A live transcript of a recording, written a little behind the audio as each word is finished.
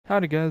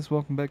Howdy guys,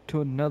 welcome back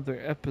to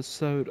another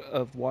episode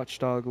of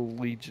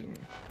Watchdoglegion.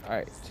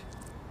 Alright,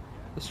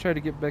 let's try to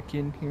get back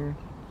in here.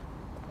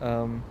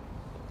 I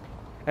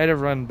had to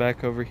run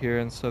back over here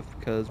and stuff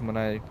because when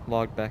I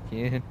logged back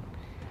in,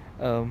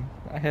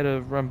 I had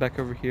to run back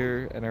over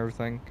here and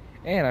everything.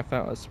 And I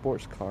found a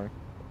sports car,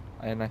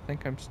 and I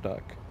think I'm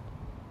stuck.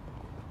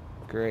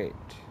 Great.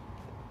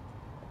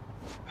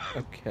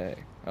 Okay,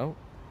 oh.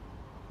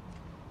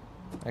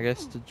 I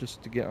guess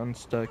just to get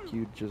unstuck,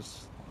 you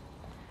just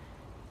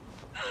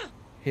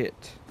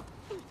hit.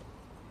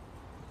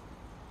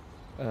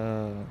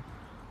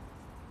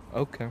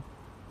 Okay.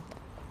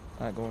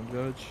 Not going to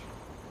judge.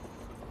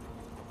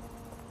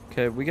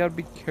 Okay, we gotta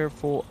be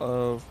careful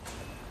of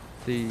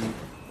the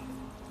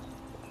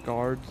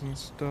guards and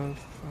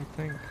stuff, I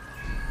think.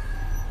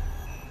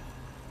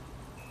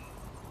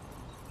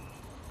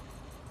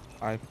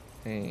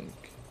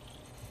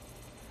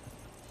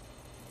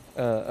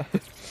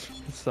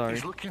 Sorry.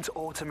 He's looking to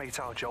automate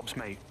our jobs,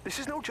 mate. This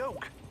is no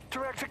joke.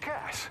 Director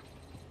Cass?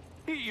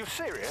 You're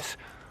serious?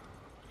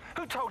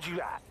 Who told you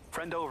that?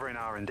 Friend over in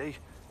R&D.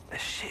 The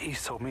shit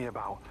he's told me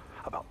about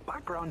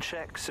background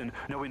checks and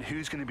knowing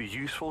who's going to be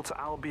useful to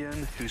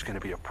Albion, who's going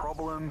to be a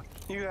problem.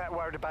 You that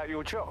worried about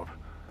your job?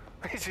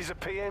 This is a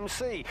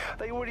PMC.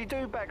 They already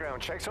do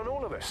background checks on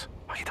all of us.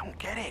 Oh, you don't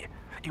get it.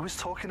 He was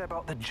talking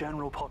about the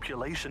general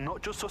population,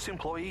 not just us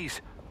employees.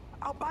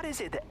 How bad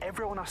is it that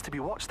everyone has to be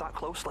watched that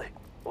closely?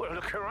 Well,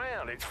 look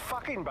around. It's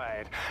fucking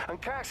bad.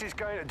 And Cass is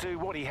going to do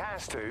what he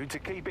has to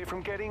keep it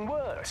from getting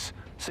worse.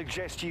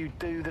 Suggest you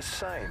do the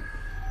same.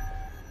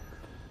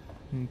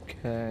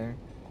 Okay.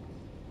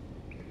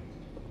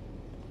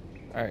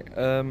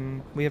 Alright,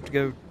 we have to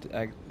go,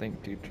 I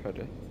think, to try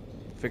to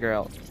figure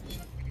out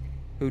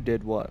who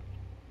did what.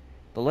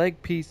 The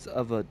leg piece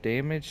of a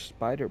damaged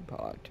spider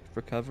bot.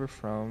 Recover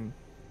from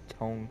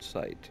tone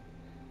site.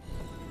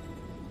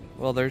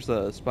 Well, there's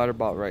a spider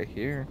bot right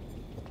here.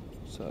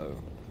 So,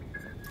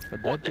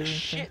 what the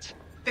shit?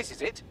 This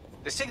is it.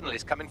 The signal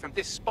is coming from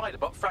this spider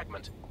bot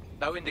fragment.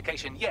 No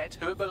indication yet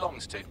who it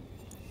belongs to.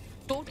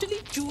 Totally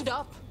chewed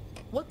up.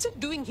 What's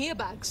it doing here,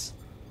 Bags?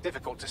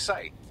 Difficult to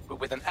say, but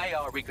with an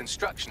AR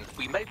reconstruction,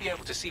 we may be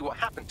able to see what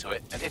happened to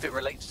it and if it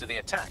relates to the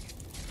attack.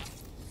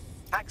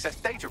 Access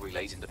data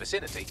relays in the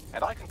vicinity,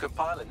 and I can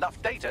compile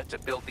enough data to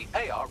build the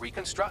AR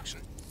reconstruction.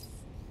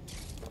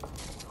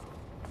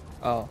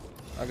 Oh,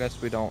 I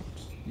guess we don't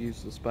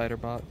use the spider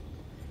bot.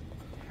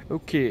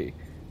 Okay,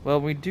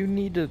 well we do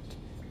need to...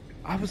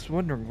 I was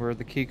wondering where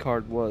the key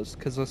card was,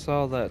 because I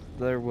saw that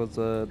there was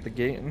the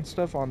gate and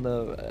stuff on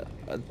the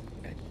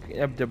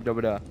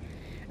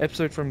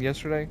episode from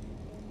yesterday.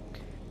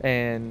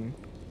 And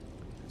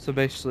so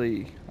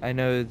basically, I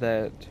know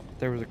that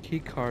there was a key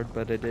card,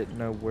 but I didn't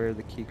know where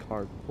the key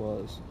card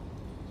was.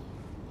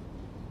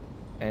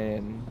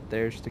 And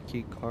there's the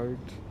key card,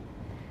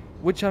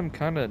 which I'm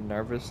kind of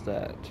nervous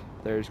that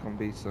there's going to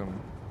be some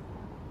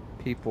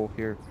people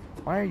here.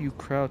 Why are you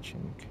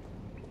crouching?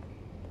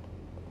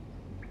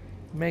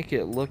 Make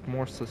it look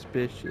more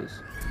suspicious.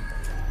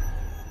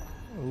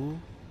 Ooh,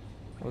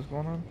 what's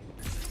going on?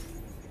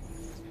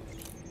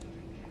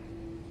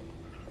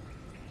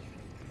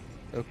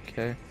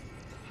 Okay.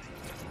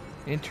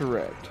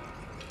 Interact.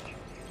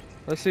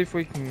 Let's see if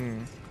we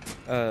can,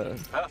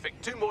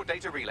 Perfect. 2 more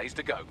data relays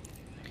to go.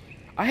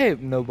 I hope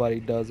nobody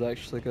does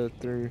actually go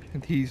through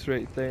these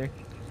right there.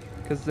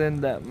 Because then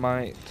that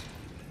might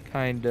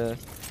kinda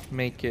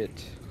make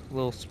it a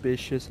little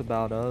suspicious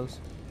about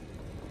us.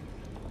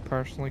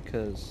 Personally,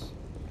 because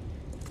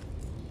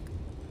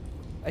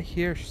I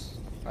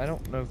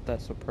don't know if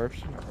that's a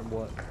person or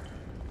what.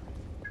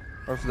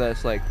 Or if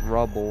that's like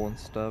rubble and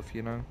stuff,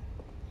 you know?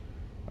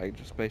 Like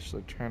just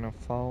basically trying to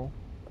fall.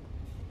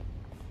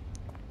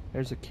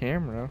 There's a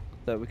camera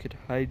that we could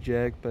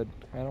hijack, but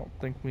I don't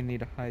think we need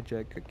to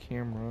hijack a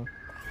camera.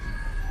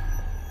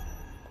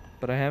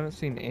 But I haven't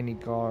seen any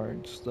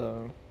guards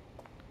though.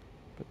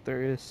 But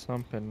there is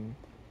something.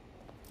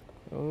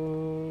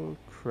 Oh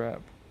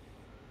crap.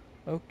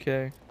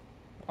 Okay.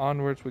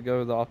 Onwards we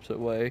go the opposite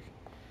way.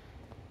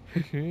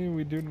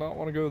 We do not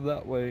want to go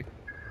that way.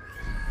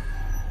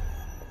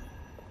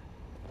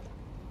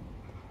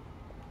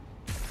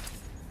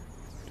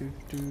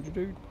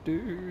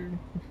 Do.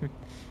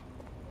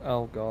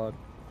 Oh god.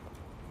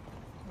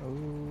 Oh.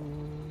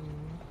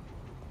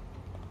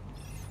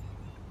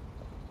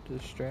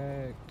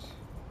 Distract.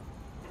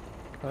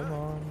 Come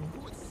on.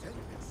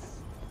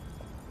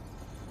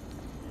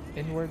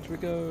 Inwards we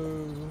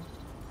go.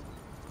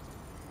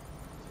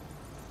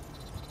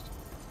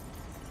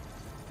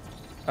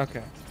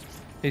 Okay.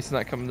 He's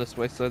not coming this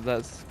way, so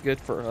that's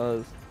good for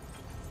us.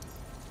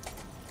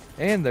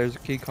 And there's a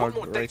key card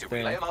One more right data there.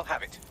 relay and I'll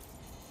have it.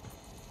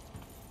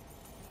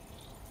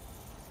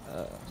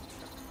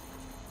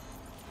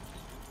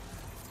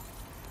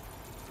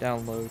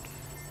 Download.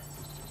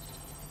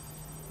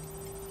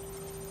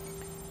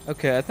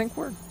 Okay, I think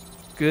we're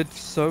good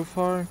so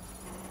far,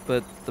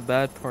 but the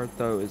bad part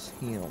though is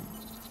him.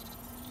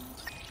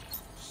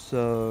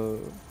 So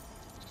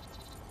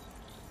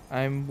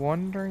I'm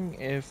wondering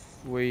if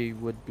we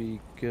would be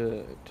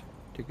good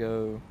to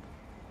go.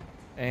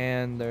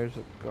 And there's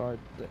a guard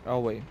there. Oh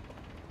wait,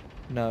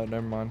 no,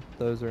 never mind.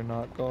 Those are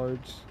not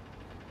guards.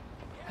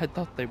 I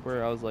thought they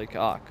were. I was like,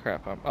 ah,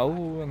 crap.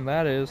 Oh, and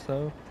that is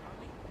though.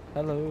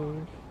 Hello.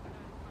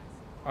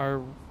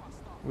 Are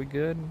we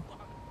good?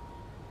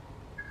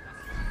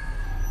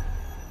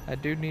 I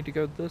do need to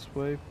go this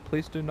way.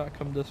 Please do not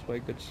come this way,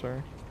 good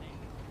sir.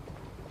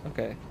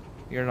 Okay,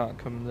 you're not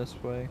coming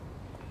this way.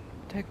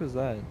 What the heck was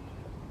that?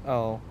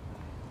 Oh,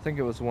 I think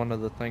it was one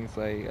of the things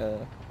I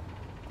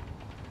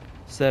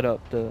set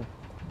up to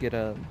get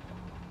a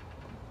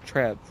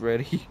trap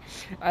ready.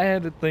 I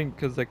had to think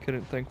because I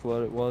couldn't think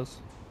what it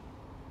was.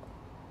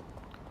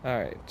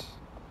 Alright.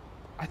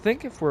 I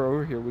think if we're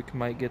over here, we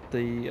might get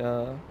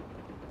the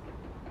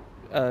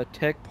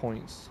tech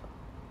points.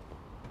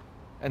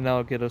 And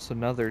that'll get us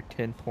another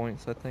 10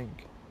 points, I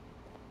think.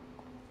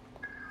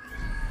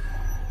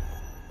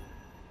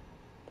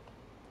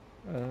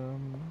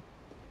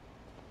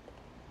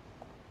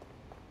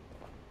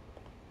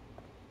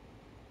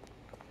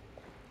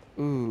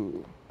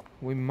 Ooh,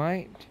 we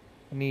might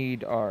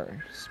need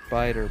our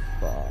spider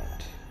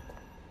bot.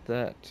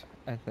 That,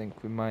 I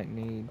think we might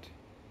need.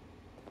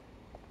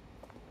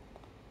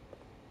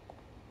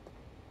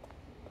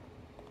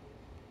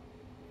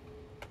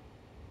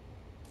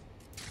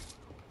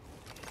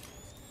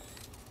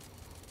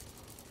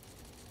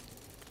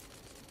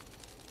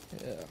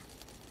 Yeah.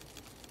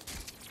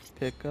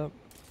 Pick up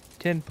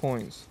 10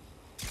 points.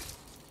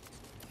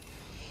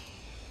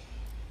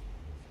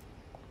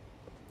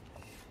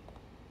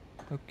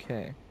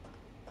 Okay.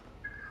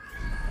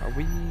 Are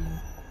we...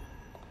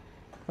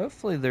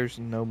 Hopefully there's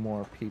no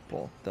more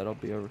people that'll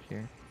be over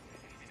here.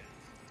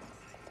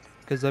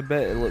 Because I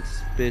bet it looks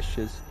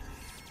suspicious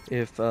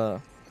if,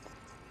 you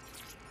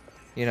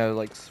know,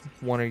 like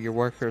one of your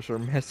workers are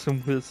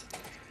messing with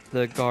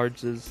the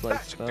guards' like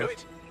That should stuff. do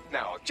it.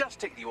 Now I'll just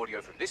take the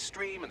audio from this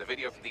stream and the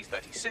video from these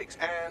 36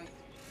 and...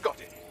 Got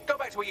it. Go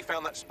back to where you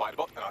found that spider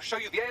bot and I'll show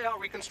you the AR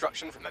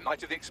reconstruction from the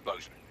night of the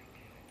explosion.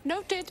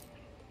 Noted.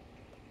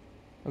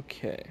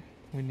 Okay,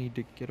 we need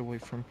to get away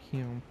from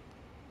him.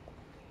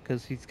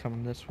 Because he's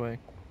coming this way.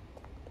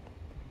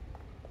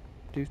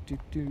 Do do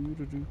do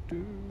do do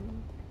do.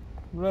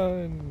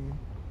 Run!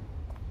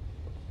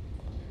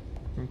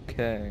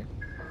 Okay.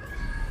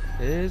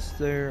 Is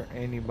there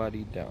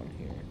anybody down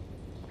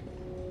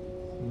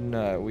here?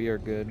 No, we are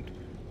good.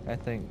 I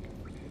think.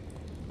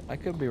 I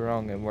could be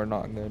wrong and we're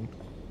not good.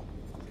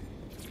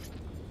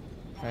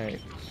 Alright.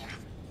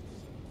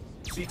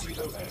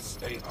 CTOS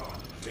AR.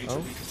 Data Oh.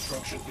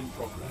 reconstruction in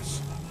progress.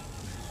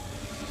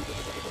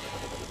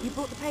 You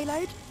brought the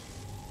payload?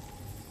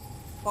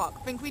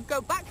 Fuck, think we'd go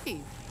back for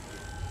you?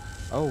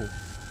 Oh.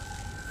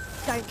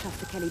 Don't trust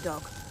the Kelly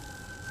dog.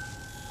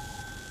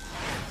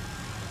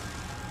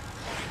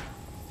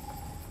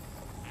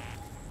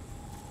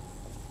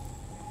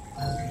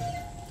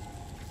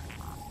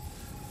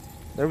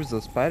 There was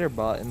a spider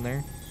bot in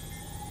there.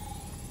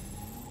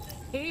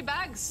 Hey,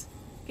 Bags.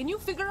 Can you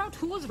figure out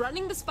who was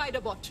running the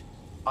spider bot?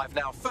 I've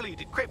now fully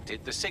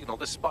decrypted the signal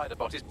the spider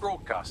bot is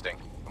broadcasting.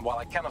 And while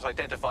I cannot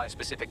identify a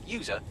specific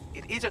user,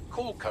 it is a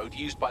call code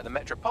used by the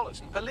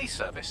Metropolitan Police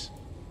Service.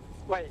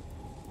 Wait,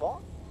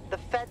 what? The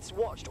feds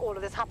watched all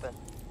of this happen?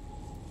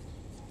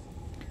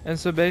 And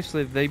so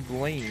basically they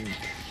blamed.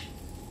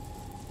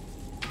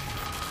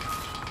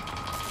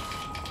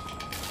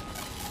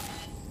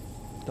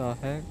 The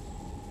heck?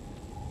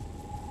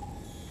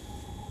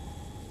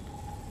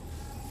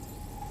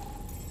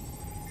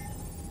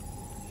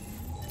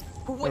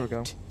 There we go.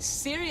 Wait,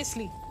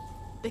 seriously?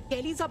 The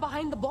Kellys are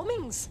behind the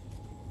bombings.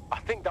 I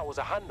think that was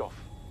a handoff.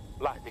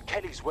 Like, the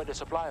Kellys were the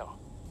supplier.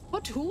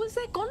 But who was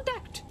their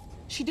contact?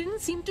 She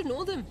didn't seem to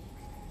know them.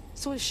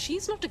 So if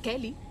she's not a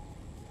Kelly,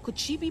 could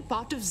she be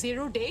part of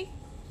Zero Day?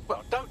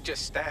 Well, don't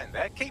just stand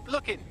there, keep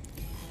looking.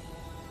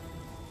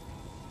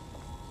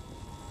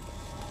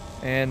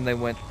 And they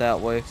went that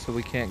way, so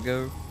we can't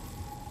go.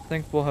 I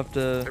think we'll have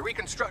to... The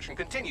reconstruction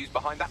continues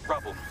behind that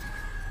rubble.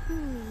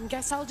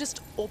 Guess I'll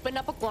just open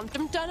up a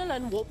quantum tunnel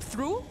and warp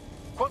through?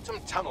 Quantum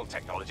tunnel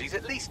technology is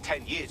at least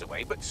 10 years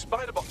away, but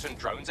spider bots and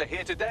drones are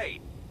here today.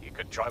 You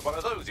could try one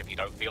of those if you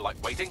don't feel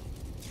like waiting.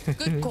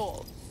 Good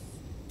call.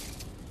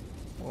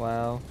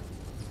 Wow.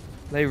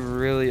 They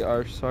really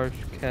are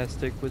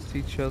sarcastic with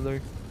each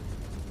other.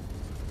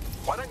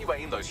 Why don't you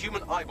aim those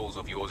human eyeballs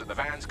of yours at the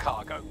van's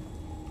cargo?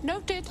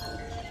 Noted.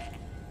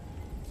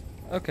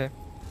 Okay.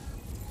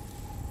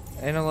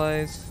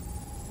 Analyze.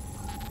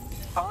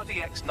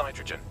 RDX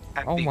nitrogen,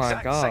 and Oh the my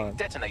exact same God.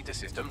 detonator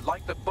system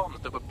like the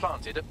bombs that were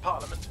planted at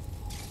Parliament.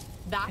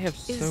 That I have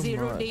is so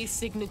Zero much. Day's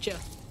signature.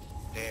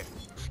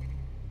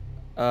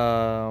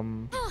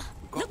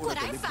 Look what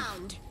I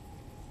found.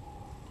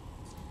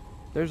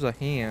 There's a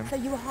hand. So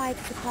you were hired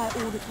to supply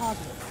all the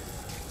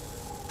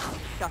targets?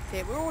 Shut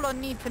it, we're all on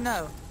need to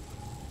know.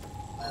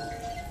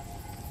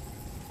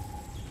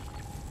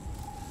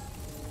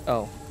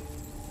 Oh.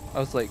 I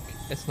was like,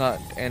 it's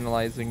not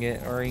analyzing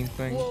it or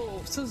anything.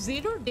 Whoa, so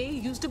Zero Day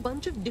used a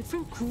bunch of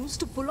different crews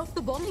to pull off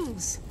the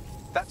bombings.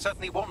 That's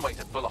certainly one way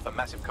to pull off a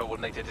massive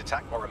coordinated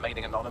attack while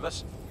remaining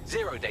anonymous.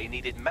 Zero Day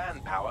needed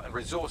manpower and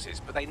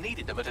resources, but they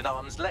needed them at an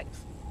arm's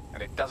length.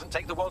 And it doesn't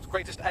take the world's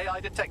greatest AI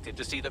detective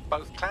to see that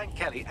both Clan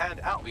Kelly and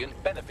Albion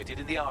benefited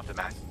in the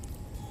aftermath.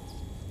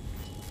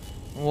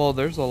 Well,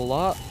 there's a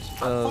lot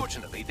of...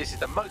 Unfortunately, this is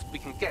the most we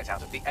can get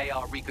out of the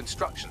AR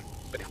reconstruction.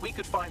 But if we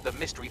could find the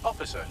mystery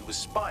officer who was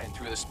spying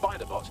through the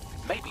spider bot,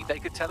 maybe they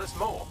could tell us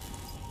more.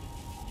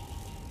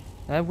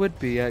 That would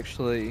be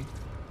actually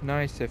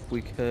nice if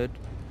we could.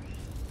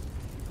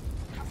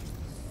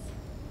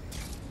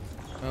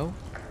 Oh?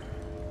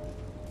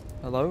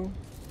 Hello?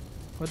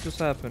 What just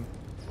happened?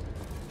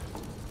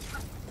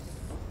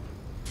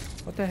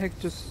 What the heck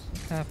just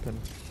happened?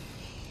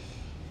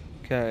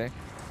 Okay.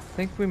 I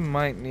think we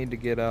might need to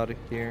get out of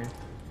here.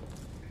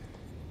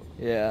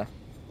 Yeah.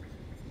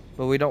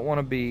 But we don't want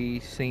to be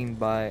seen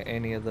by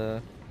any of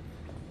the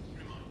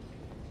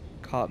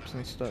cops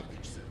and stuff.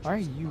 Why are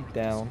you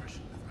down?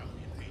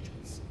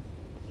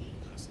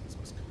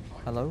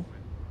 Hello?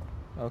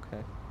 Okay.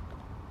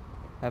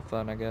 Have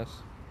fun, I guess.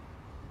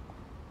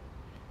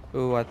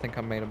 Ooh, I think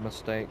I made a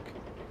mistake.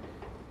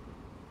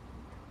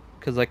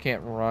 Because I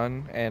can't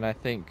run, and I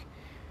think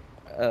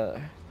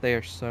they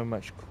are so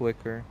much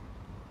quicker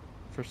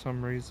for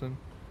some reason.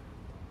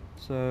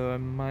 So I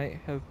might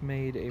have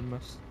made a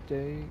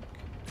mistake.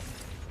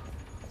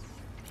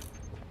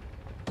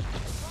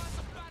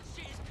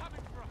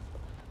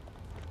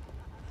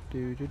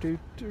 Do do do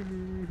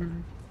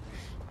do.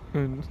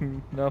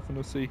 Nothing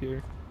to see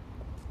here.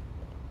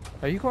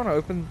 Are you going to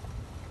open?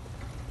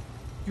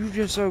 You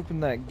just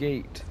opened that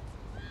gate.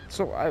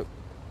 So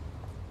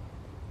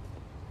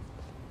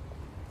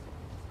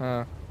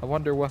I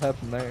wonder what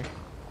happened there.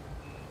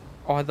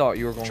 Oh, I thought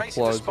you were going to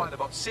Tracing the close it.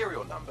 Spider-Bot's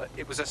serial number,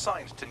 it was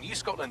assigned to New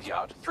Scotland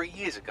Yard 3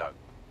 years ago.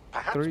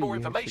 Perhaps 3 more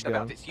years information ago.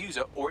 about its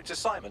user or its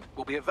assignment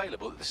will be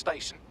available at the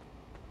station.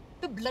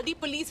 The bloody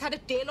police had a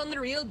tail on the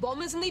real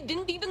bombers and they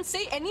didn't even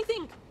say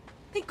anything.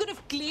 They could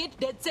have cleared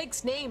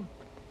DedSec's name.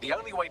 The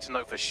only way to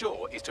know for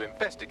sure is to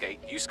investigate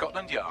New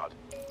Scotland Yard.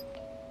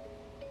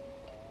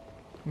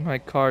 My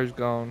car's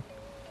gone.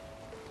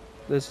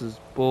 This is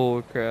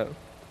bull crap.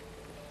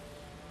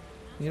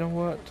 You know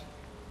what?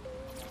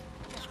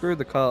 Screw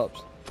the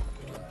cops.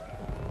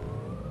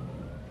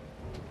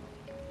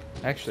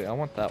 Actually, I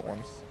want that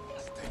one.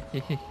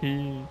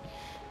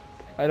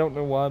 I don't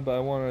know why, but I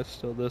want to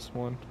steal this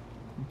one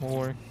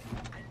more.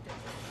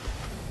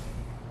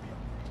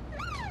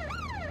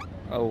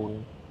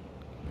 Oh.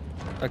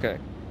 Okay.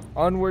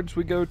 Onwards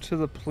we go to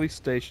the police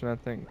station, I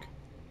think.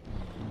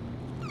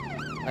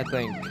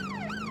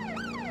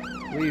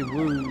 Wee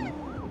woo.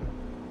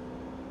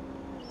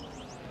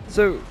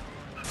 So,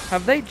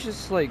 have they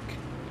just like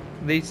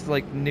these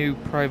like new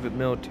private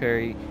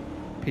military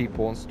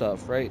people and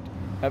stuff, right?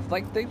 Have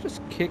like they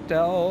just kicked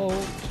out?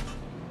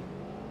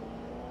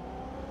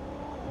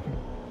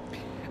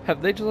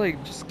 Have they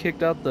just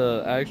kicked out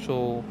the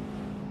actual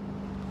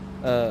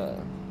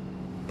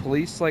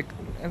police like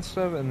and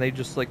stuff, and they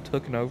just like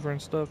took over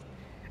and stuff,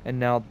 and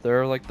now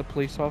they're like the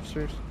police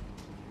officers?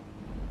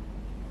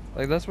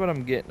 Like that's what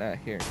I'm getting at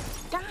here.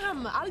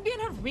 Damn, Albion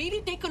have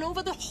really taken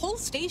over the whole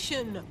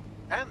station.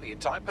 And the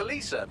entire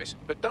police service.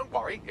 But don't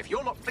worry, if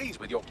you're not pleased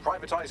with your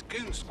privatized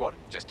goon squad,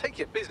 just take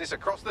your business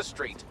across the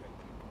street.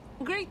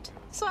 Great.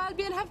 So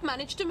Albion have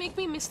managed to make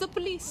me miss the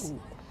police.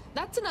 Ooh.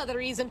 That's another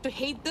reason to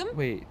hate them.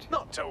 Wait.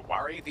 Not to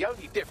worry, the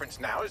only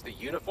difference now is the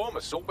uniform,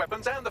 assault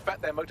weapons, and the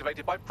fact they're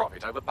motivated by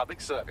profit over public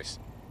service.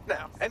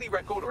 Now, any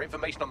record or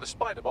information on the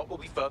spider bot will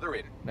be further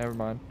in. Never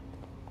mind.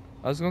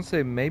 I was gonna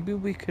say, maybe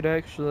we could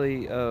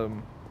actually,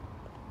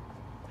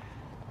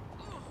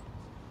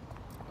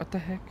 what the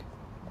heck?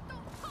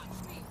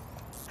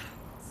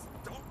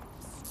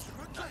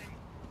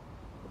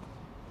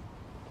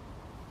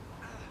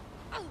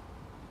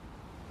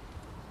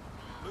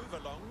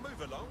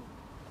 Move along.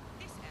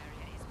 This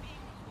area is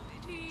being recorded.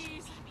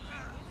 Please.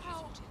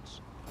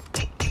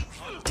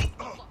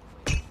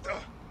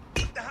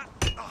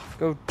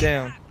 Go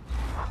down.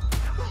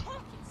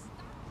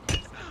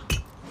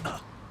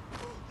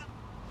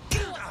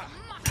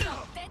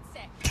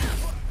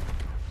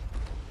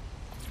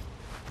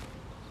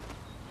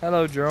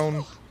 Hello,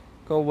 drone.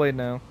 Go away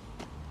now.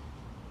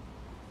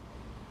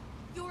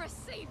 You're a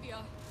savior.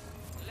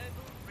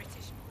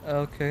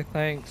 Okay,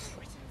 thanks.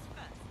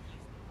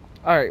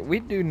 Alright, we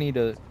do need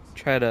to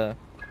try to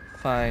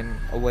find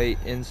a way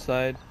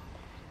inside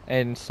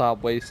and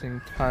stop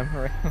wasting time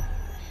around.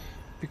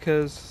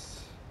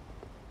 Because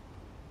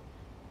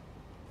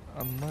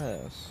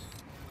unless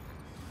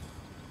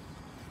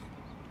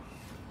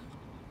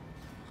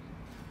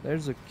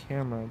there's a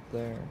camera up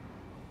there.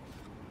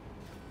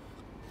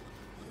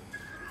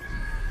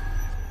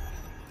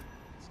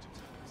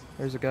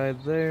 There's a guy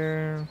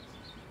there.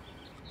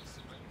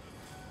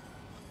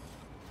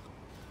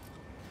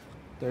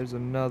 There's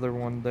another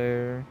one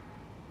there.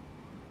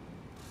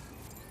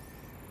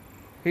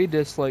 He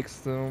dislikes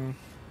them.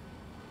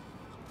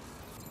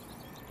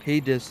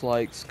 He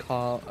dislikes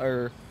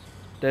DedSec.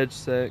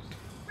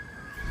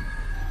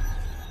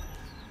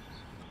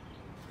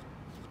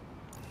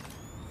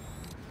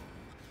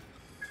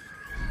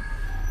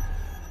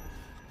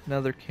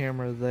 Another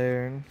camera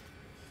there.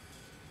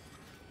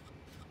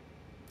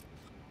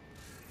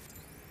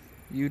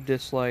 You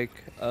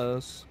dislike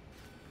us.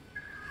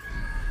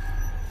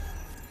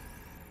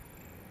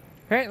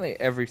 Apparently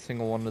every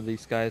single one of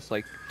these guys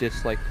like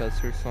dislike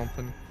us or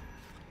something.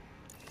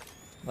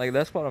 Like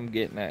that's what I'm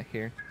getting at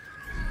here.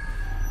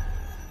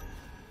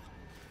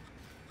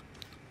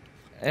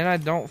 And I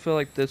don't feel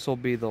like this will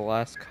be the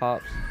last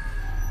cops,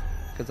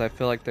 because I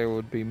feel like there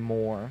would be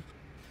more.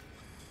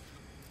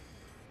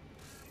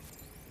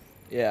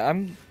 Yeah,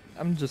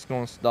 I'm just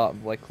gonna stop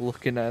like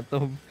looking at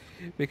them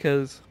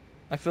because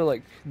I feel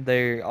like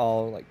they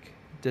all like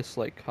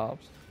dislike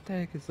cops. What the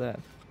heck is that?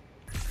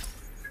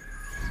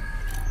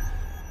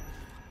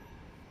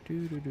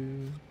 Doo doo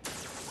doo.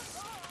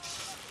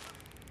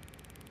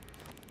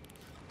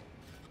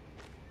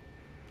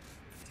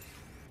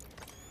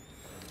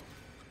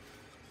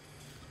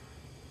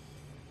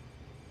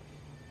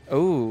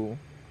 Oh.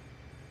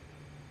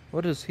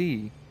 What is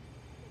he?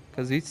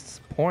 Because he's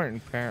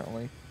important,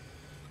 apparently.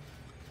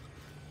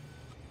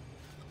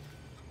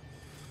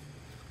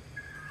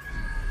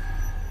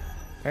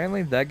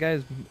 Apparently that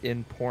guy's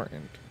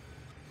important.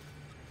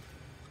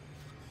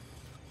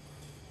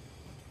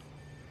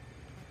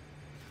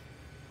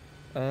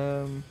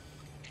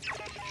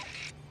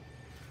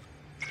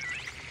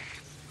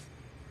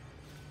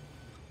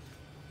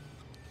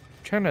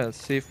 Trying to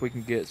see if we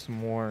can get some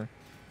more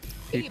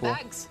people.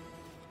 Hey, Bags.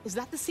 Is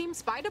that the same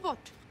spider bot?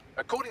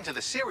 According to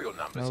the serial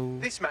numbers, No.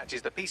 this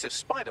matches the piece of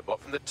spider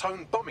bot from the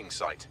Tone bombing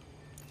site.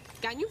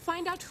 Can you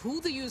find out who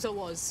the user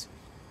was?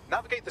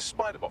 Navigate the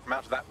spider bot from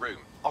out of that room.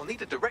 I'll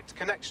need a direct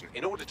connection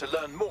in order to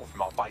learn more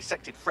from our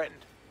bisected friend.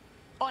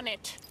 On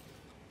it.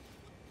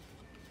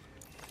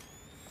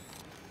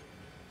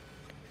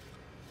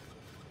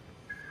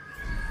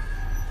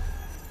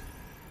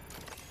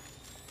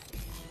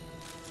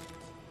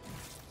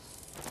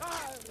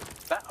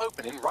 That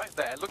opening right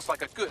there looks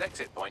like a good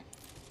exit point.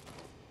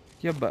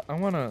 Yeah, but I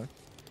wanna...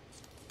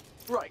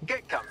 Right,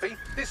 get comfy.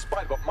 This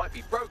spider bot might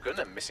be broken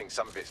and missing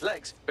some of its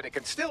legs, but it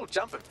can still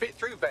jump and fit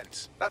through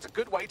vents. That's a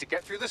good way to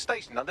get through the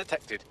station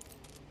undetected.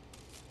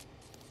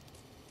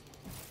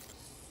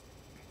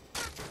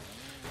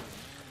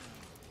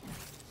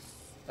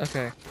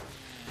 Okay.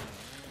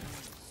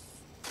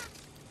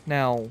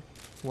 Now,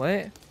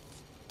 what?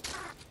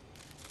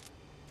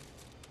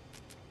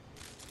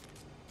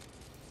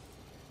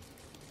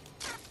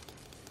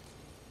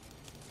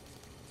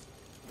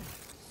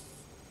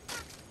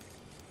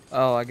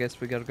 Oh, I guess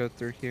we gotta go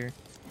through here.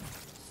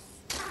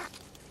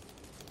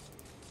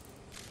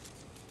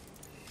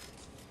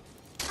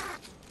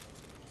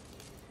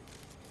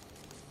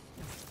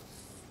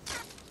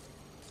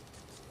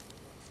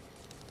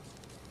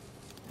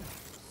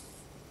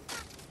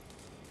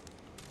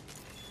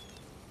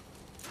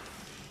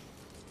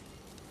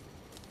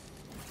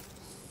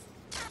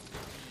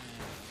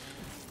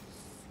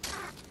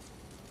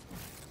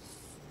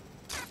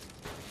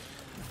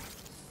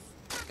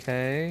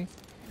 Okay.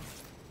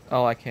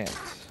 Oh, I can't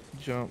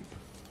jump.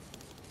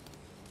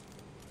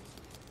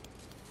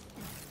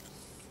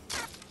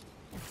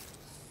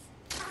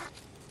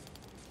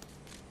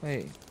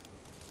 Wait.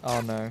 Oh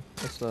no,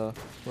 it's a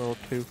little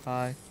too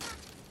high.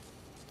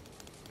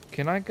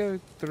 Can I go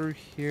through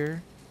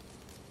here?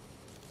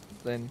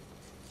 Then,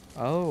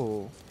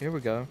 oh, here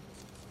we go.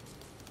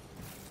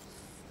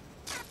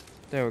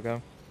 There we go.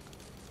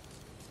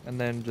 And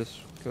then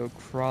just go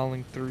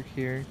crawling through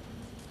here.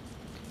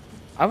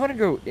 I want to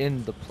go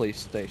in the police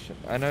station.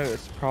 I know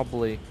it's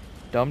probably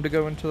dumb to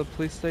go into the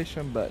police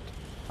station, but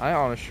I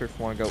honestly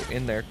want to go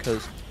in there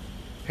because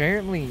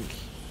apparently,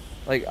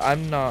 like,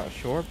 I'm not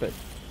sure, but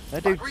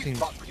that dude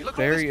seems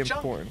very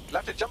important. You'll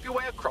have to jump your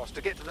way across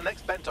to get to the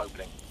next vent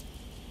opening.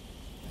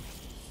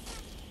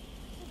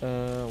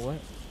 What?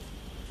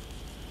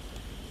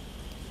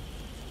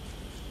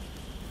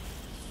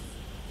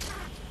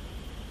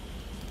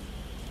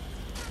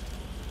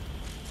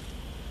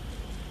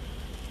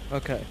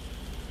 Okay.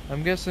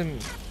 I'm guessing...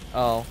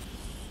 Oh.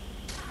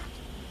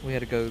 We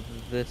had to go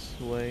this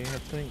way, I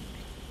think.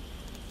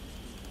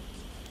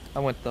 I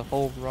went the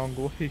whole wrong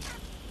way.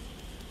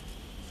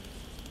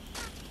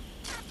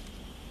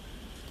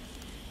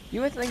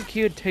 You would think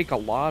he would take a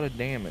lot of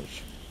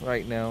damage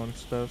right now and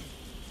stuff.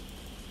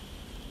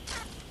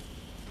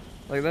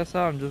 Like, that's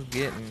how I'm just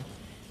getting.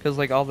 Because,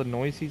 like, all the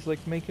noise he's,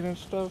 like, making and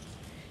stuff.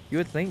 You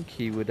would think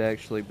he would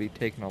actually be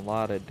taking a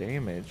lot of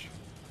damage.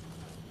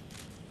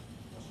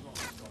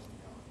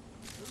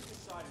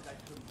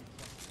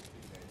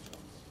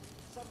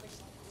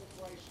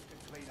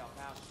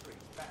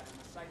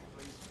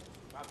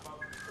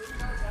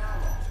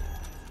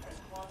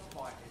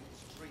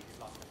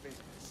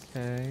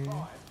 Okay.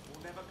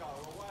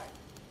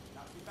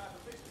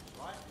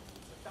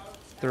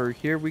 Through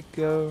here we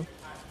go.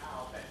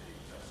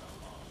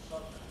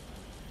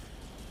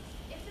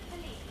 If the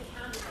police could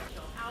handle their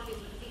job, Albion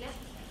wouldn't be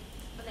necessary,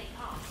 but they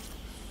can't.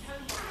 Tone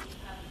Bond is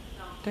a perfect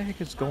example. What the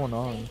heck is going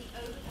on? They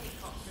overpaid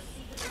cops for a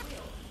seat at the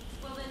wheel.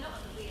 Well, they're not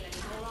at the wheel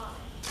anymore, are they?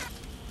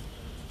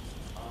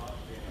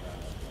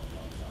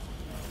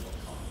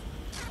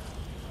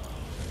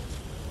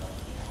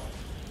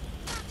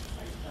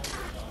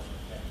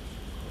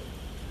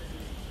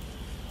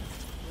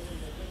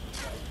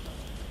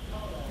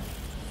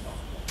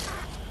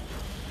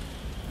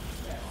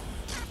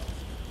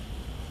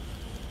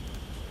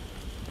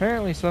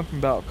 Apparently something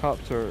about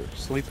cops are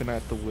sleeping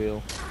at the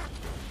wheel.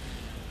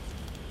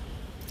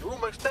 You're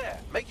almost there.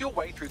 Make your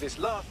way through this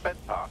last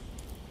bent path.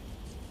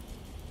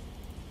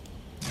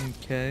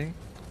 Okay.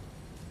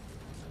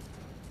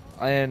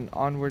 And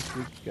onwards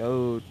we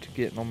go to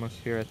getting almost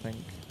here, I think.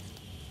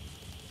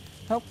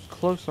 How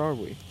close are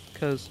we?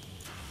 Because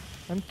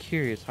I'm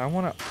curious. I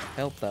want to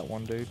help that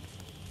one dude.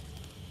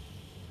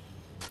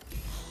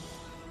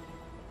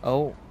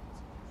 Oh.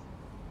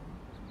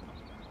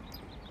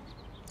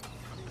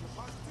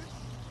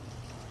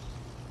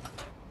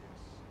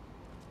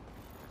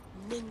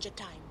 Ninja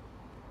time.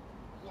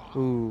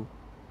 Ooh.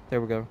 There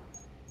we go.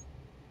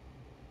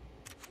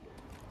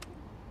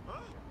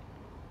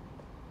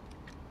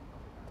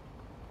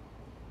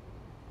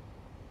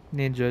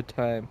 Ninja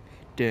time.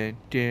 Dun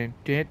dun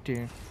dun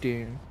dun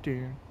dun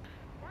dun.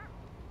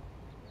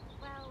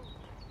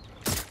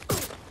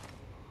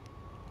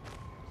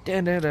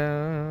 Dun dun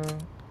dun.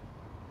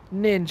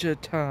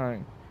 Ninja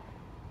time.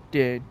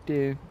 Dun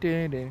dun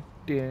dun dun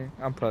dun.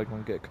 I'm probably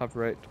gonna get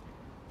copyright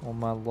on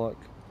my luck.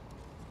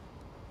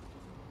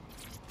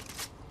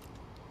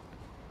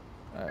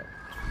 Alright.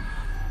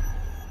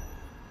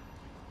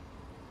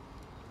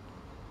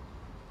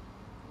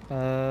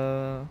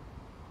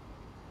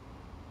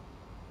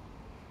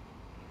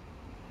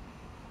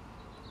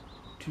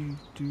 Do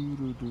do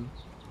do do.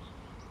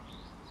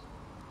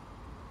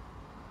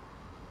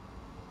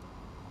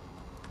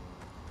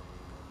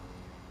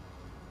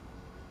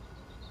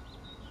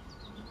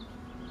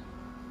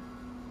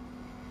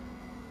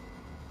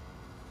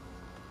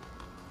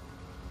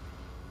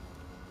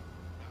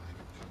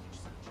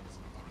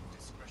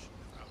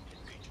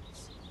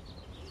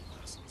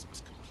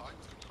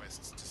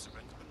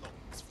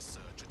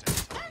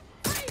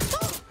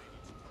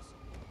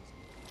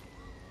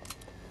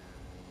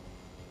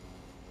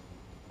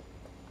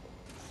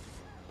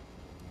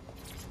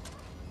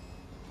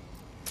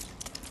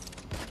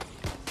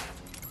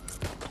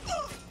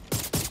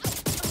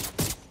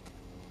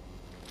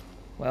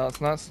 Well,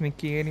 it's not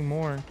sneaky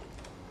anymore.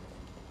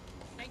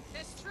 Think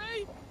this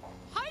through.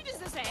 How does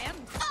this end?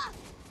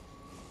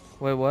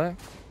 Wait, what?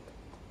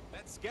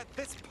 Let's get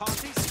this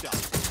party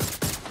started.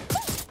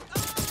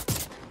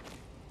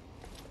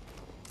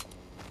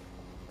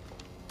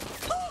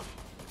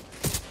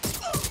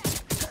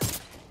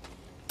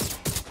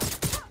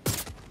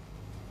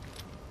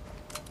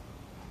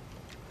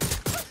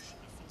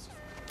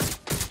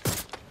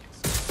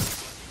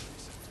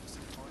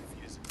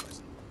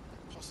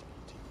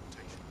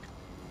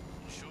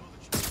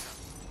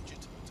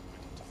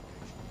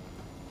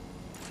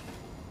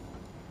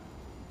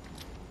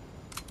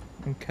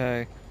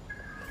 Okay.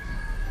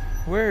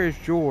 Where is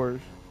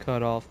yours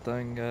cut off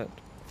thing at?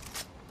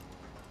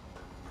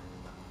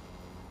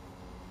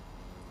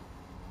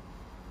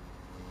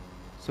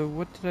 So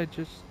what did I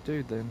just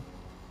do then?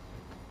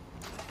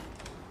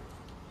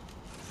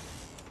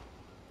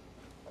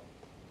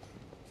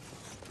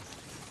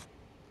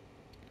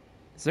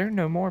 Is there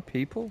no more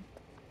people?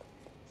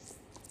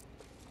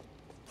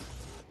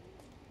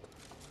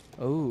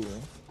 Oh.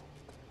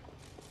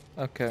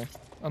 Okay.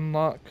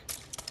 Unlock.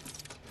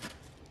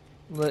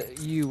 Let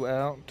you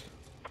out.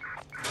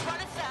 Run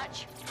a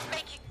search.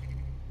 Make it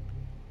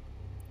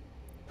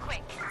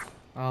quick.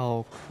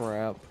 Oh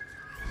crap.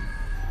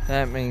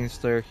 That means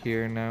they're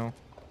here now.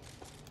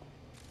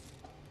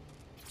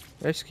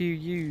 Rescue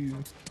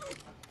you.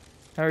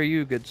 How are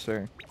you, good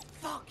sir?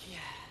 Fuck yeah.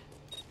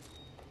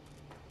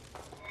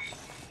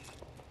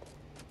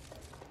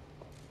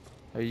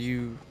 Are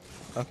you...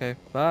 Okay,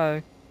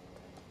 bye.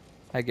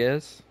 I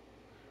guess.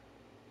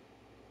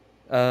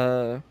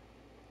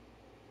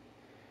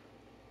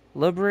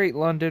 Liberate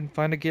London.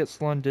 Find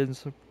against London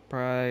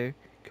by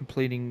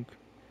completing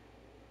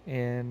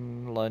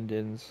in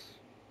London's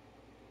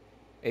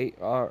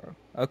 8R.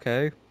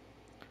 Okay.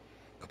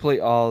 Complete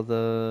all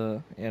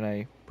the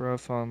NA.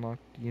 Bruh, unlock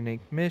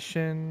unique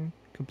mission.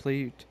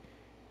 Complete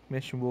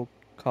mission will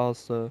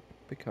cause the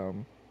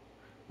become.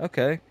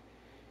 Okay.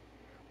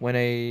 When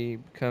a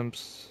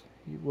becomes,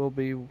 you will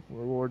be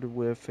rewarded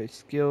with a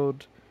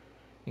skilled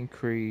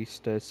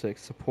increased 6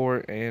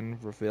 support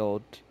and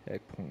revealed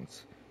tech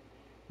points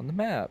on the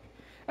map.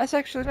 That's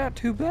actually not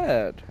too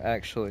bad,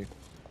 actually.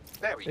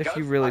 There we if go.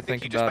 you really I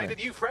think you just about made it.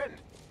 a new friend.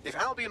 If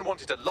Albion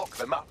wanted to lock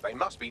them up, they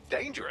must be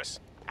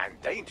dangerous. And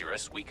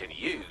dangerous we can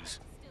use.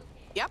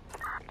 Yep.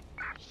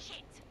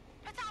 Shit.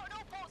 Put out an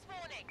all ports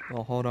warning.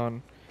 Well, hold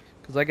on,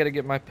 because I gotta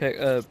get my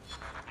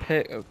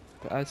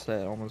I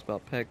said almost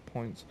about peg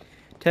points.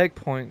 Tech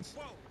points.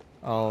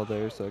 Oh,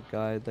 there's a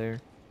guy there.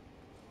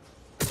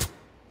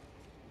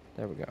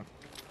 There we go.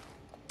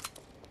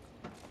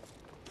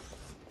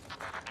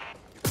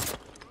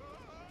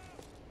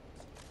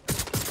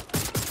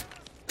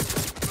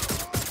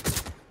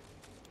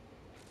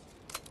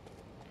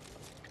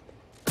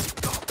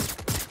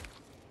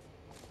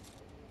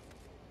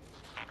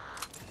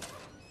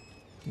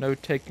 No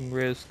taking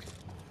risk.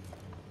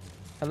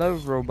 Hello,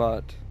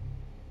 robot.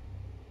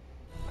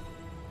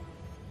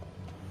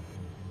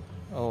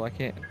 Oh, I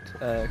can't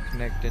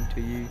connect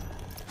into you.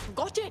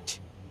 Got it.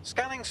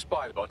 Scanning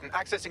Spiderbot and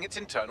accessing its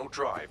internal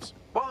drives.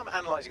 While I'm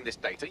analysing this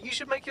data, you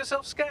should make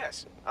yourself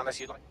scarce, unless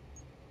you'd like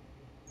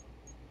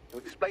to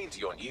explain to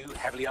your new,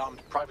 heavily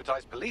armed,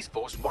 privatised police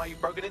force why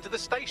you've broken into the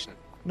station.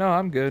 No,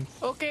 I'm good.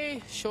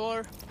 Okay,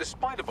 sure. The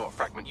Spiderbot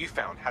fragment you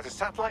found has a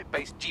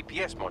satellite-based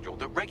GPS module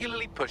that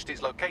regularly pushed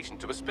its location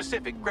to a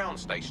specific ground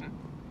station.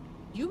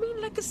 You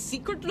mean like a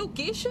secret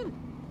location?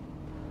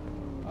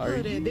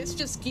 This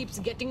just keeps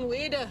getting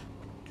weirder.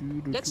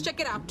 Let's check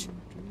it out.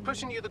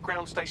 Pushing you the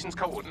ground station's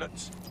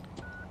coordinates.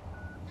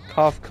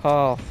 Cough,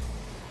 cough.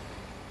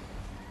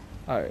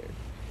 Alright.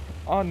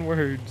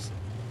 Onwards.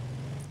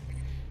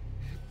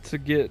 To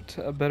get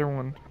a better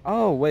one.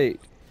 Oh, wait.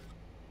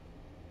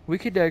 We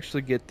could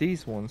actually get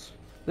these ones.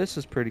 This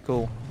is pretty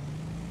cool.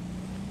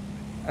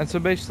 And so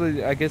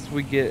basically, I guess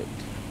we get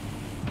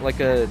like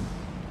a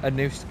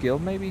new skill,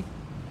 maybe?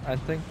 I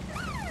think.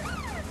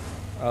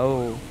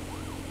 Oh.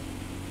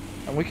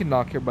 And we can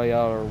knock everybody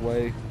out of our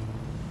way.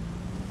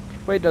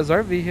 Wait, does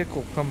our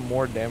vehicle come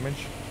more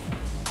damage?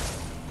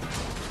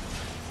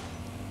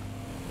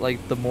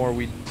 Like the more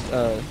we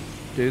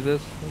do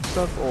this and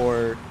stuff,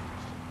 or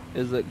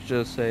is it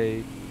just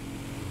a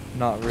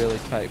not really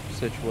type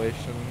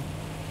situation?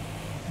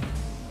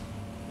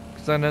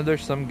 Because I know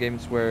there's some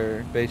games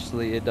where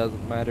basically it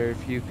doesn't matter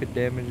if you could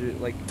damage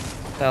it like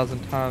 1,000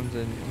 times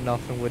and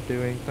nothing would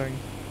do anything.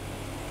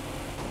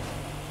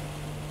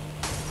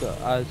 So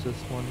I was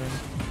just wondering.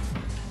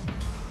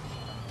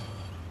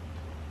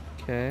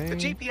 Okay. The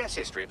GPS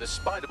history of the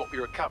Spiderbot we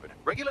recovered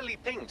regularly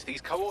pinged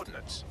these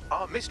coordinates.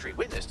 Our mystery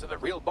witness to the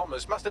real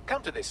bombers must have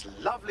come to this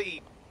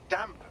lovely,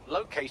 damp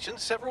location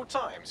several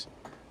times.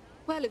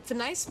 Well, it's a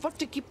nice spot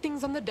to keep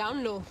things on the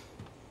down low.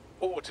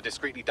 Or to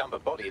discreetly dump a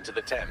body into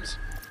the Thames.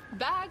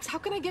 Bags, how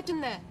can I get in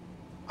there?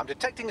 I'm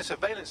detecting a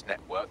surveillance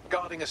network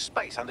guarding a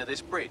space under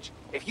this bridge.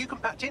 If you can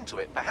patch into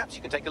it, perhaps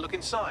you can take a look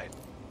inside.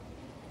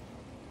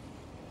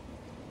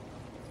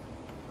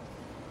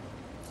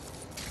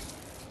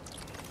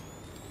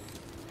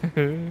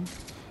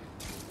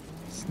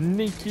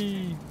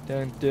 Sneaky.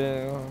 Dun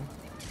dun.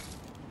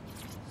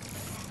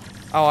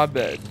 Oh, I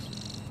bet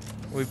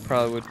we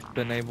probably would have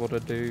been able to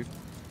do.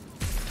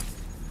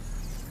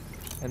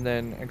 And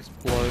then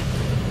explode.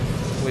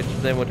 Which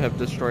then would have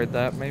destroyed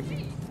that,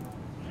 maybe?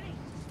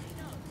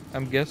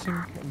 I'm guessing,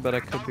 but I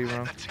could be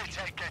wrong.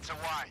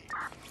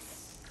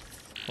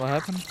 What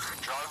happened?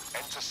 Control,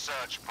 enter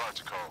search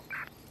protocol.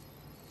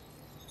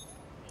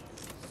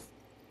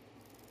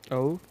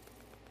 Oh.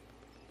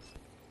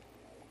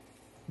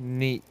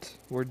 Neat.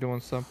 We're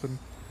doing something.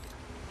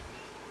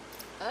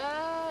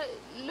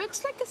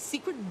 Looks like a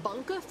secret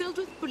bunker filled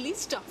with police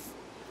stuff.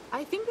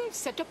 I think they've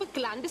set up a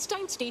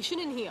clandestine station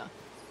in here.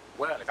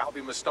 Well, if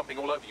Albion was stomping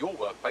all over your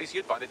workplace,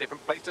 you'd find a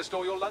different place to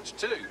store your lunch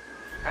too.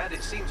 And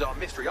it seems our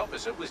mystery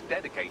officer was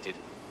dedicated.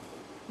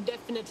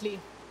 Definitely.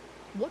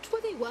 What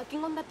were they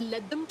working on that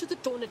led them to the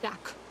tone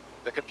attack?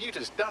 The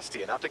computer's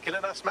dusty enough to kill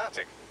an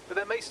asthmatic, but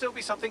there may still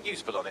be something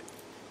useful on it.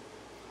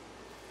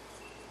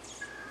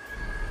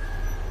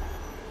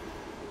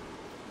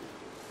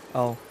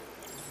 Oh.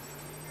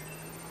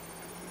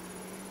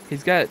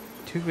 He's got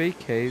 2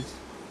 AKs.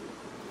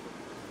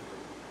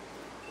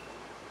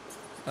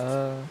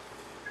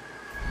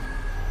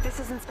 This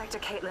is Inspector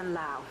Caitlin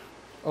Lau.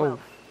 Oh. Well,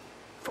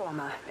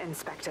 former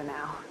inspector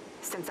now.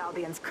 Since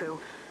Albion's coup,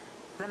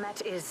 the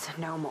Met is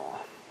no more.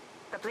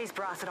 The police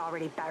brass had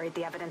already buried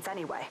the evidence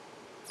anyway.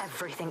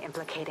 Everything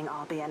implicating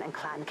Albion and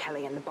Clan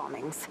Kelly in the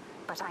bombings.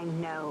 But I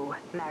know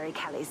Mary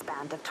Kelly's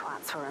band of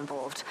twats were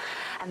involved.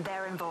 And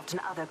they're involved in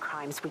other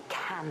crimes we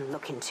can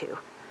look into.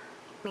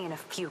 Me and a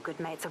few good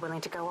mates are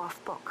willing to go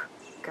off book.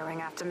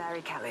 Going after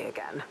Mary Kelly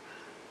again.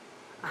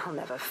 I'll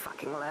never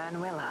fucking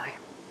learn, will I?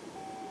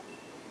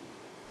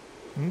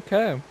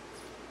 Okay.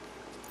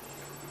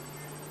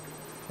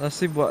 Let's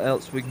see what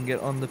else we can get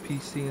on the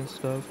PC and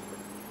stuff.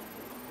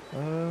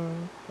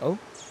 Oh.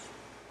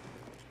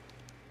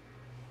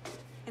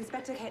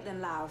 Inspector Caitlin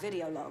Lau,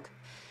 video log.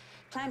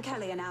 Clan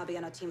Kelly and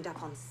Albion are teamed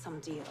up on some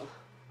deal.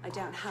 I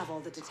don't have all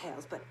the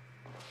details, but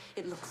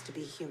it looks to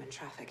be human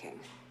trafficking.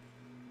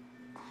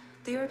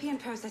 The European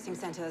Processing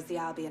Center is the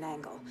Albion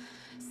angle.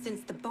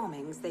 Since the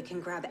bombings, they can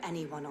grab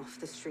anyone off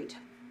the street.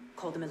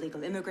 Call them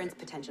illegal immigrants,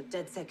 potential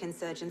DedSec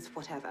insurgents,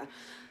 whatever.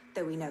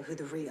 Though we know who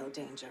the real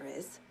danger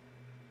is.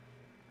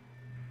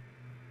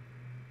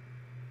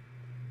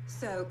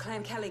 So,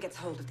 Clan Kelly gets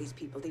hold of these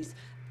people, these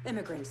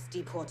immigrants,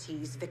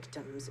 deportees,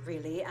 victims,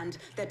 really, and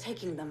they're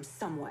taking them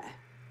somewhere.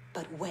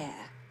 But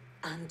where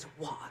and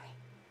why?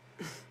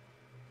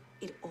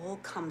 It all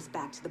comes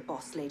back to the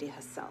boss lady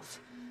herself.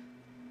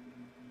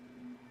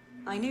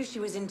 I knew she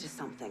was into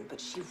something, but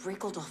she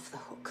wriggled off the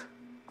hook.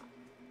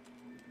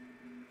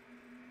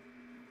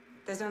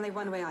 There's only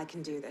one way I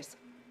can do this.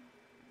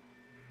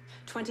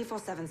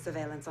 24/7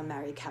 surveillance on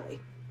Mary Kelly.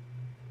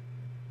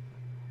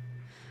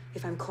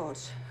 If I'm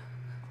caught,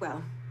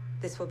 well,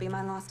 this will be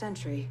my last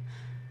entry.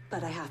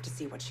 But I have to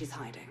see what she's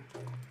hiding.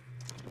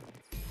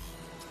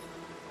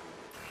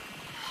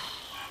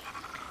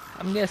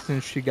 I'm guessing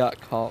she got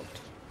caught.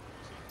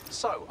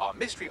 So, our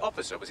mystery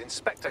officer was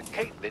Inspector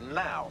Caitlin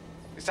Lau.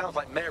 It sounds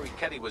like Mary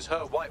Kelly was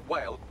her white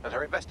whale, and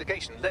her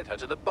investigation led her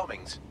to the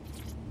bombings.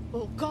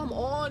 Oh, come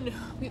on.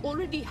 We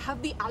already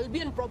have the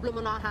Albion problem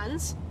on our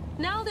hands.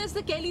 Now there's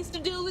the Kellys to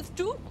deal with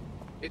too.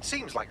 It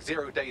seems like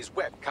 0 Days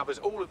Web covers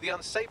all of the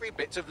unsavory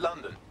bits of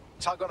London.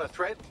 Tug on a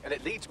thread, and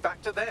it leads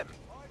back to them.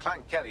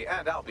 Clan Kelly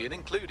and Albion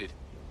included.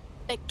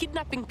 Like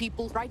kidnapping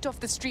people right off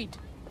the street.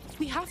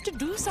 We have to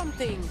do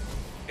something.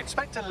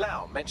 Inspector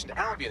Lau mentioned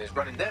Albion is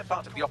running their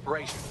part of the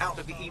operation out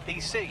of the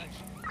EPC.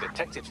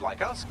 Detectives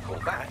like us call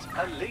that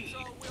a lead.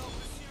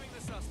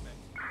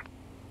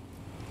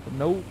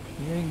 Nope,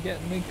 you ain't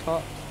getting me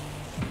caught.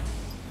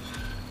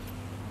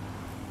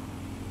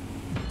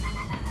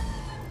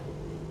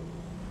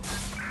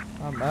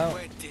 I'm out.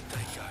 Where did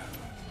they go?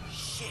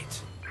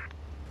 Shit.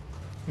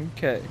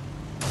 Okay.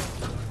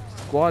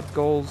 Squad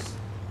goals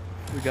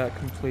we got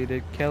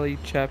completed. Kelly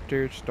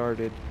chapter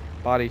started.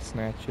 Body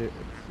snatchers.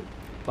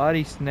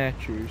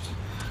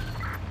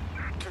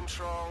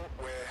 Control,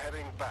 we're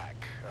heading back.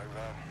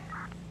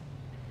 Over.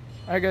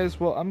 Alright guys,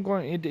 well I'm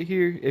going to end it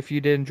here. If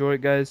you did enjoy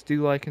it guys,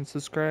 do like and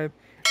subscribe.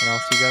 And I'll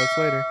see you guys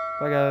later.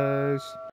 Bye guys.